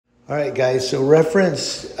All right, guys, so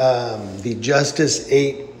reference the Justice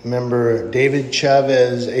 8 member, David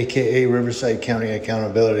Chavez, aka Riverside County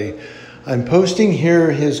Accountability. I'm posting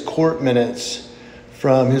here his court minutes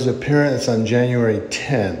from his appearance on January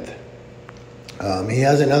 10th. He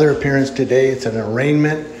has another appearance today. It's an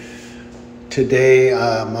arraignment today.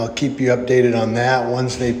 I'll keep you updated on that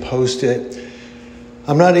once they post it.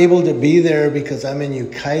 I'm not able to be there because I'm in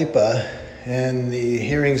Yucaipa and the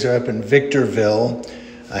hearings are up in Victorville.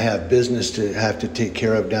 I have business to have to take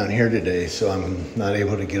care of down here today, so I'm not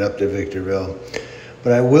able to get up to Victorville.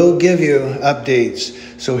 But I will give you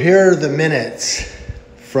updates. So here are the minutes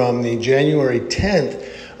from the January 10th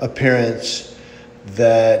appearance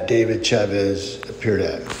that David Chavez appeared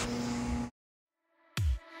at.